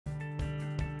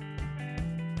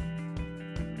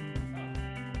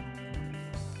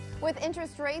With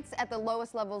interest rates at the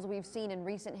lowest levels we've seen in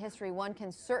recent history, one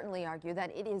can certainly argue that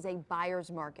it is a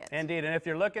buyer's market. Indeed, and if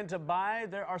you're looking to buy,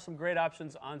 there are some great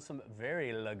options on some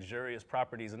very luxurious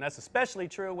properties, and that's especially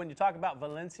true when you talk about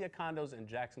Valencia Condos in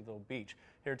Jacksonville Beach.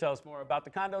 Here to tell us more about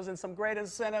the condos and some great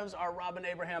incentives are Robin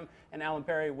Abraham and Alan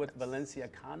Perry with Valencia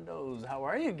Condos. How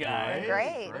are you guys?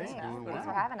 Great. Thanks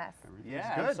for having us.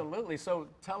 Yeah, absolutely. So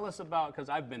tell us about, because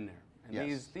I've been there. And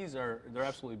Yes. they're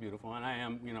absolutely beautiful, and I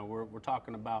am, we're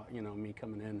talking about, me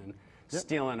coming in and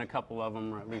stealing a couple of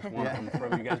them, or at least one of them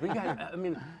from you guys. But you guys, I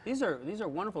mean, these are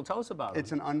wonderful. Tell us about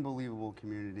It's them. an unbelievable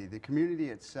community. The community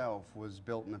itself was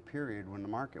built in a period when the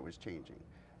market was changing,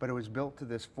 but it was built to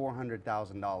this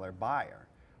 $400,000 buyer.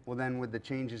 Well, then with the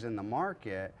changes in the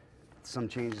market, some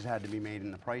changes had to be made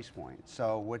in the price point.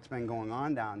 So what's been going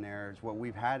on down there is what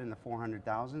we've had in the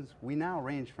 400,000s, we now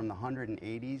range from the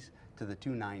 180s to the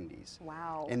 290s.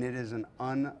 Wow. And it is an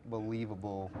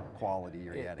unbelievable quality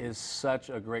you're getting. It is such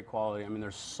a great quality. I mean,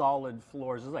 there's solid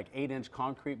floors. There's like 8-inch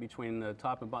concrete between the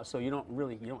top and bottom, so you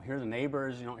don't hear the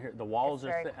neighbors. You don't hear the walls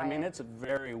are thick. I mean, it's a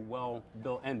very well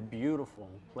built and beautiful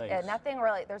place. Yeah,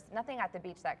 there's nothing at the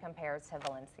beach that compares to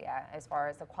Valencia as far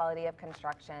as the quality of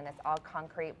construction. It's all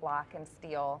concrete, block, and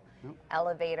steel,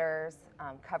 elevators,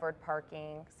 covered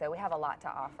parking. So we have a lot to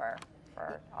offer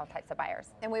for all types of buyers.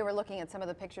 And we were looking at some of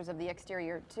the pictures of the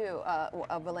exterior too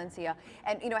of Valencia,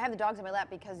 and I have the dogs in my lap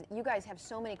because you guys have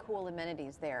so many cool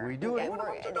amenities there. We do.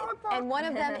 And one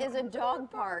of them is a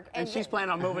dog park. And she's planning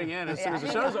on moving in as soon as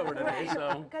the show's over today.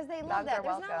 So because they love that.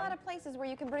 There's not a lot of places where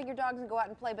you can bring your dogs and go out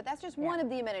and play, but that's just one of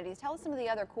the amenities. Tell us some of the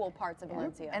other cool parts of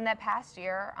Valencia. In the past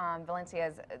year,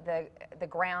 Valencia's the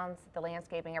grounds, the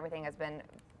landscaping, everything has been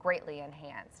greatly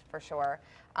enhanced for sure.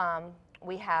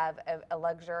 We have a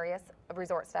luxurious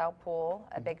resort-style pool,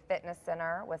 a big fitness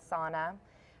center with sauna,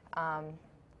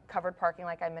 covered parking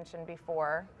like I mentioned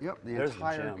before. Yep, the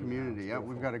entire community. Yep,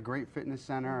 we've got a great fitness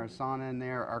center, a sauna in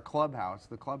there, our clubhouse.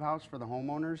 The clubhouse for the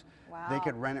homeowners, they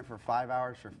could rent it for 5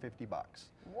 hours for $50.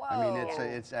 Whoa. I mean,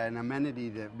 it's an amenity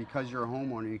that because you're a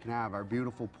homeowner, you can have our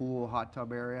beautiful pool, hot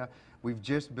tub area. We've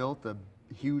just built a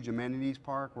huge amenities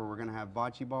park where we're going to have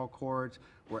bocce ball courts.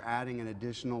 We're adding an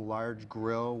additional large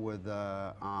grill with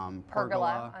a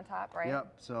pergola on top, right?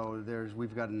 Yep. So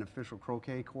we've got an official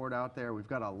croquet court out there. We've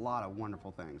got a lot of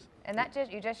wonderful things. And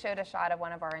you just showed a shot of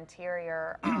one of our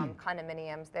interior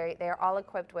condominiums. They're all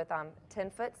equipped with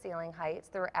 10-foot ceiling heights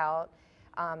throughout,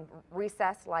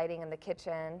 recessed lighting in the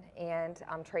kitchen, and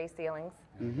tray ceilings.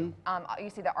 You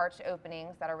see the arch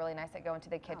openings that are really nice that go into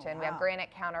the kitchen. We have granite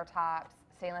countertops,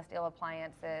 stainless steel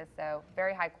appliances, so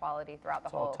very high quality throughout the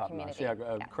whole community.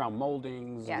 Crown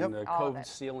moldings and the cove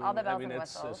ceiling. All the bells and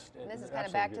whistles. And this is kind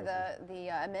of back to the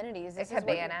amenities. This is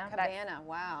cabana.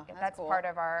 Wow, that's cool. part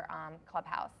of our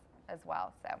clubhouse as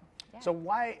well. So. Yeah. So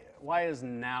why is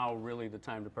now really the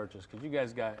time to purchase? Because you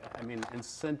guys got,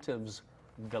 incentives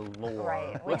galore.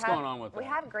 Right. What's going on with that? We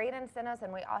have great incentives,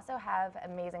 and we also have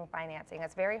amazing financing.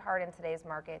 It's very hard in today's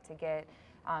market to get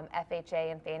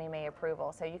FHA and Fannie Mae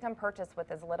approval. So you can purchase with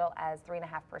as little as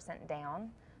 3.5% down.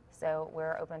 So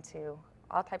we're open to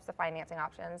all types of financing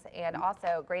options, and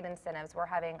also great incentives. We're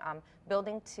having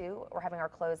Building 2, we're having our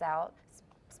closeout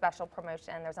special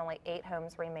promotion. There's only 8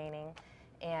 homes remaining.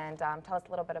 And tell us a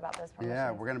little bit about those promotions.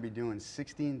 Yeah, we're going to be doing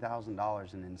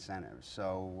 $16,000 in incentives.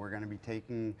 So we're going to be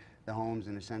taking the homes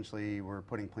and essentially we're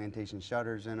putting plantation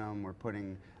shutters in them. We're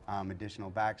putting additional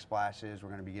backsplashes. We're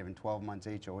going to be giving 12 months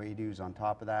HOA dues on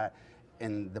top of that.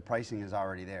 And the pricing is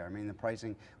already there. I mean, the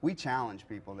pricing, we challenge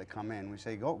people that come in. We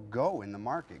say, go in the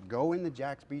market. Go in the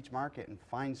Jax Beach market and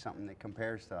find something that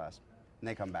compares to us. And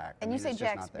they come back. And you say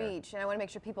Jax Beach, and I want to make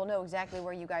sure people know exactly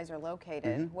where you guys are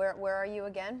located. Where are you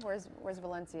again? Where's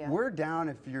Valencia? We're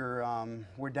down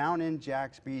we're down in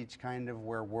Jax Beach, kind of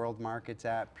where World Market's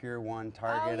at, Pier 1,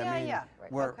 Target.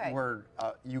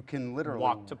 You can literally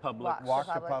walk to Publix, walk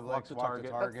to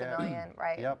Target. Books A Million,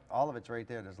 right? Yep, all of it's right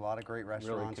there. There's a lot of great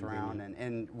restaurants around,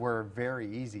 and we're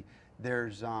very easy.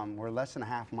 We're less than a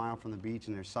half mile from the beach,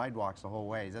 and there's sidewalks the whole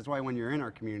way. That's why when you're in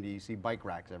our community, you see bike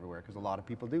racks everywhere, because a lot of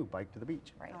people do bike to the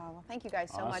beach. Right. Oh, well, thank you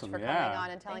guys so much for coming on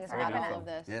and telling us about all of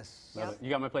this. Yes. You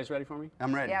got my place ready for me?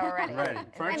 I'm ready. Yeah, we're ready.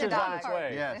 Furniture's on its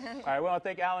way. Yes. All right, well, I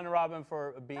thank Alan and Robin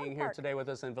for being here today with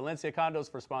us, and Valencia Condos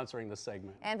for sponsoring this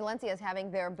segment. And Valencia is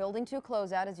having their Building 2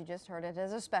 closeout, as you just heard it,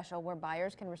 as a special where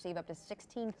buyers can receive up to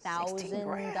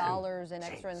 $16,000 in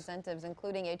extra incentives,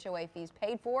 including HOA fees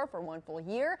paid for 1 full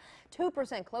year,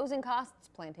 2% closing costs,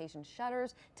 plantation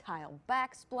shutters, tile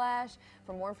backsplash.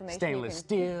 For more information, Stainless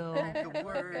steel, The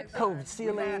works. cove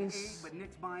ceilings. We had 8, but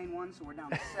Nick's buying one, so we're down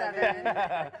to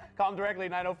 7. Call them directly,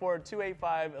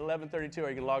 904-285-1132, or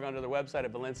you can log on to their website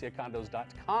at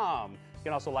valenciacondos.com. You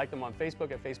can also like them on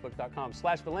Facebook at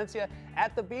facebook.com/Valencia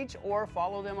at the beach, or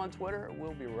follow them on Twitter.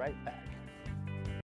 We'll be right back.